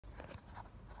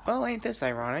Well, ain't this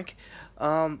ironic?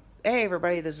 Hey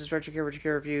everybody, this is RetroKid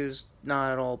Reviews,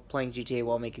 not at all playing GTA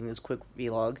while making this quick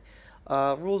vlog.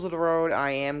 Rules of the road,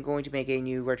 I am going to make a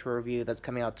new retro review that's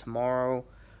coming out tomorrow,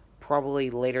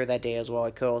 probably later that day as well. I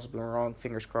could also be wrong,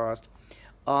 fingers crossed.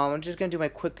 I'm just going to do my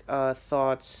quick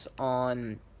thoughts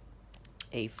on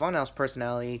a Funhouse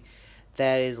personality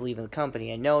that is leaving the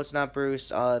company. I know it's not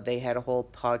Bruce. They had a whole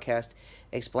podcast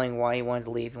explaining why he wanted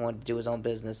to leave. He wanted to do his own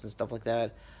business and stuff like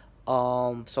that. So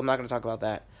I'm not going to talk about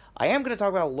that. I am going to talk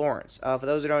about Lawrence. For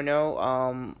those who don't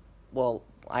know, well,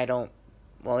 I don't.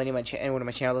 Well, anyone on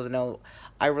my channel doesn't know.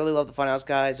 I really love the Funhouse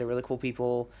guys. They're really cool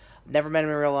people. Never met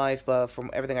them in real life, but from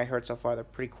everything I heard so far, they're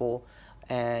pretty cool.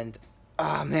 And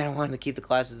oh man, I wanted to keep the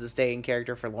classes to stay in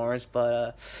character for Lawrence,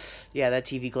 but yeah, that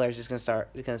TV glare is just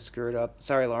gonna screw it up.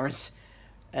 Sorry, Lawrence.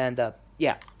 And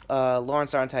yeah,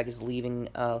 Lawrence Sonntag is leaving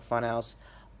Funhouse.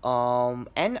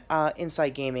 And Inside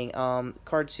Gaming,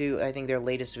 Card 2, I think their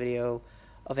latest video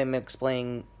of him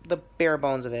explaining the bare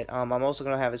bones of it. I'm also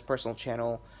going to have his personal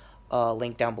channel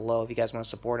linked down below if you guys want to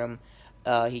support him.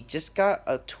 He just got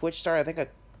a Twitch start, I think I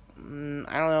don't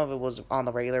know if it was on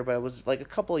the regular, but it was like a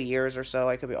couple of years or so.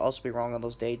 I could also be wrong on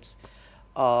those dates.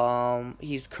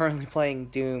 He's currently playing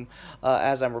Doom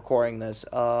as I'm recording this.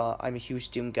 I'm a huge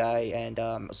Doom guy, and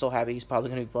I'm so happy he's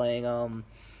probably going to be playing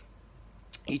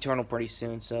Eternal pretty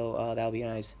soon, so that'll be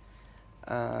nice.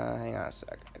 Hang on a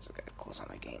sec. I just gotta close on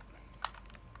my game.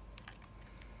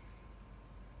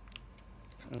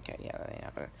 Okay, yeah, that ain't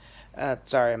happening.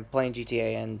 Sorry, I'm playing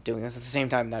GTA and doing this at the same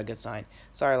time. Not a good sign.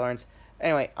 Sorry, Lawrence.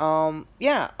 Anyway,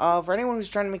 yeah, for anyone who's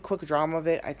trying to make quick drama of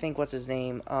it, I think, what's his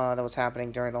name, that was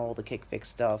happening during all the kick fix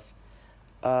stuff.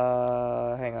 Hang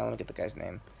on, let me get the guy's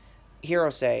name.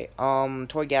 Hirose,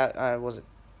 was it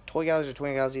Toy Galaxies or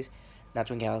Twin Galaxies? Not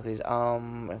Twin Galaxies, it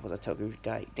was a Toku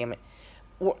guy, damn it.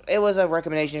 It was a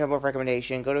recommendation, above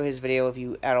recommendation. Go to his video if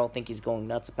you at all think he's going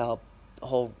nuts about the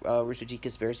whole Rooster Teeth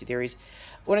conspiracy theories.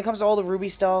 When it comes to all the Ruby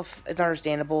stuff, it's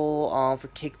understandable. For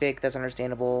Kickvick, that's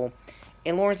understandable.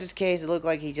 In Lawrence's case, it looked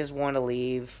like he just wanted to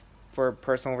leave for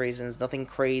personal reasons. Nothing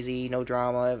crazy, no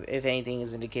drama. If anything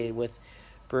is indicated with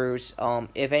Bruce.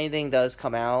 If anything does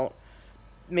come out,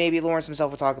 maybe Lawrence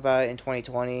himself will talk about it in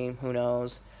 2020. Who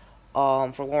knows?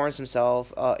 For Lawrence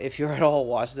himself, if you're at all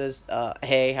watch this,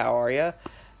 hey, how are you?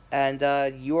 And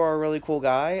you are a really cool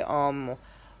guy.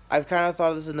 I've kind of thought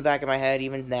of this in the back of my head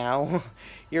even now.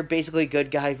 You're basically a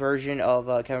good guy version of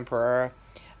Kevin Pereira.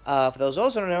 For those who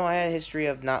also don't know, I had a history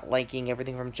of not liking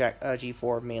everything from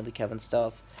G4, mainly Kevin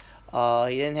stuff.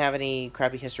 He didn't have any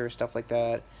crappy history or stuff like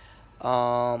that.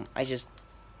 I just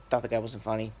thought the guy wasn't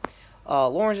funny.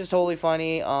 Lawrence is totally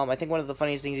funny. I think one of the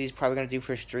funniest things he's probably going to do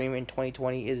for a stream in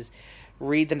 2020 is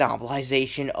read the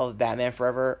novelization of Batman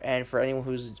Forever. And for anyone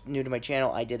who's new to my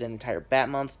channel, I did an entire Bat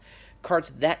Month.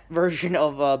 Cards that version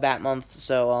of Bat Month.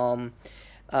 So,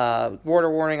 word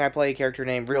of warning, I play a character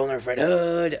named Real Nerf Red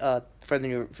Hood. For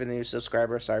the new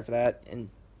subscriber, sorry for that. And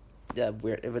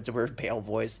weird if it's a weird pale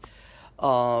voice.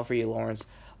 For you, Lawrence.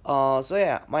 So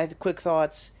yeah, my quick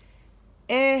thoughts.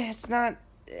 It's not.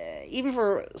 Even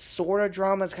for sort of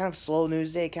drama, it's kind of slow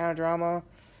news day kind of drama.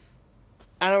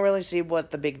 I don't really see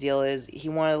what the big deal is. He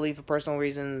wanted to leave for personal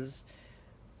reasons.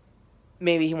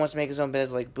 Maybe he wants to make his own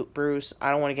business like Bruce.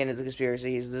 I don't want to get into the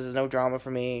conspiracies. This is no drama for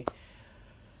me.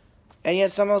 And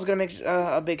yet someone's going to make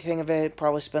a big thing of it.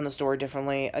 Probably spin the story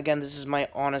differently. Again, this is my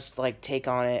honest take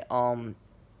on it.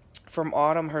 From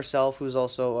Autumn herself, who's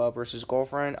also Bruce's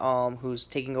girlfriend, who's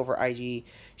taking over IG.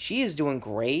 She is doing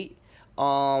great.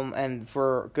 And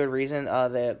for good reason.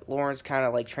 That Lawrence kind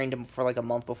of trained him for a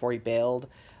month before he bailed.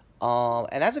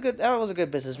 And that was a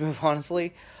good business move,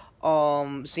 honestly.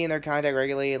 Seeing their contact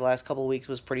regularly the last couple of weeks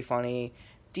was pretty funny.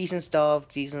 Decent stuff,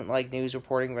 decent news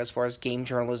reporting as far as game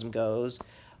journalism goes.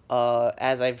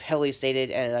 As I've heavily stated,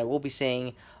 and I will be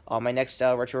saying on my next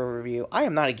retro review, I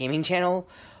am not a gaming channel,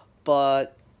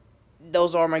 but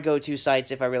those are my go-to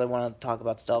sites if I really want to talk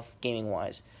about stuff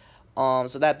gaming-wise.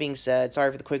 So that being said,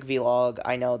 sorry for the quick vlog.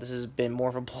 I know this has been more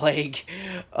of a plague,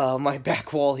 my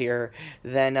back wall here,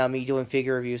 than me doing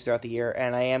figure reviews throughout the year,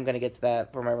 and I am going to get to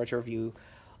that for my retro review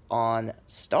on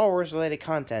Star Wars related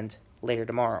content later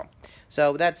tomorrow.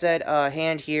 So with that said,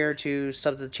 hand here to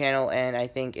sub to the channel, and I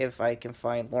think if I can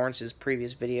find Lawrence's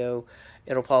previous video,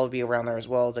 it'll probably be around there as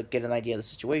well to get an idea of the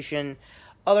situation.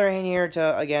 Other hand here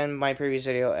to, again, my previous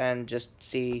video, and just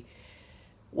see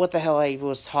what the hell I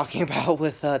was talking about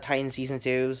with Titan Season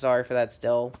 2. Sorry for that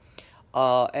still.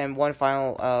 And one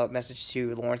final message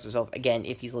to Lawrence himself, again,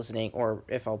 if he's listening, or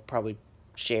if I'll probably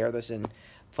share this in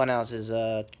Funhouse's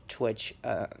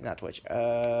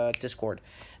Discord.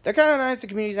 They're kind of nice. The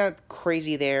community's not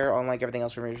crazy there, unlike everything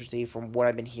else from Rooster Teeth, from what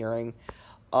I've been hearing.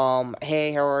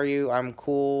 Hey, how are you? I'm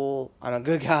cool. I'm a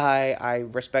good guy. I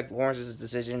respect Lawrence's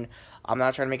decision. I'm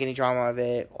not trying to make any drama of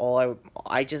it.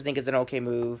 I just think it's an okay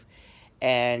move.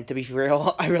 And to be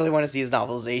real, I really want to see his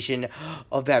novelization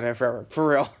of Batman Forever. For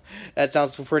real. That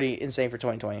sounds pretty insane for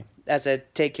 2020. That's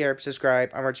it. Take care. Subscribe.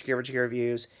 I'm RetroKid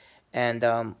Reviews. And,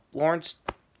 Lawrence,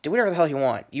 do whatever the hell you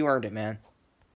want. You earned it, man.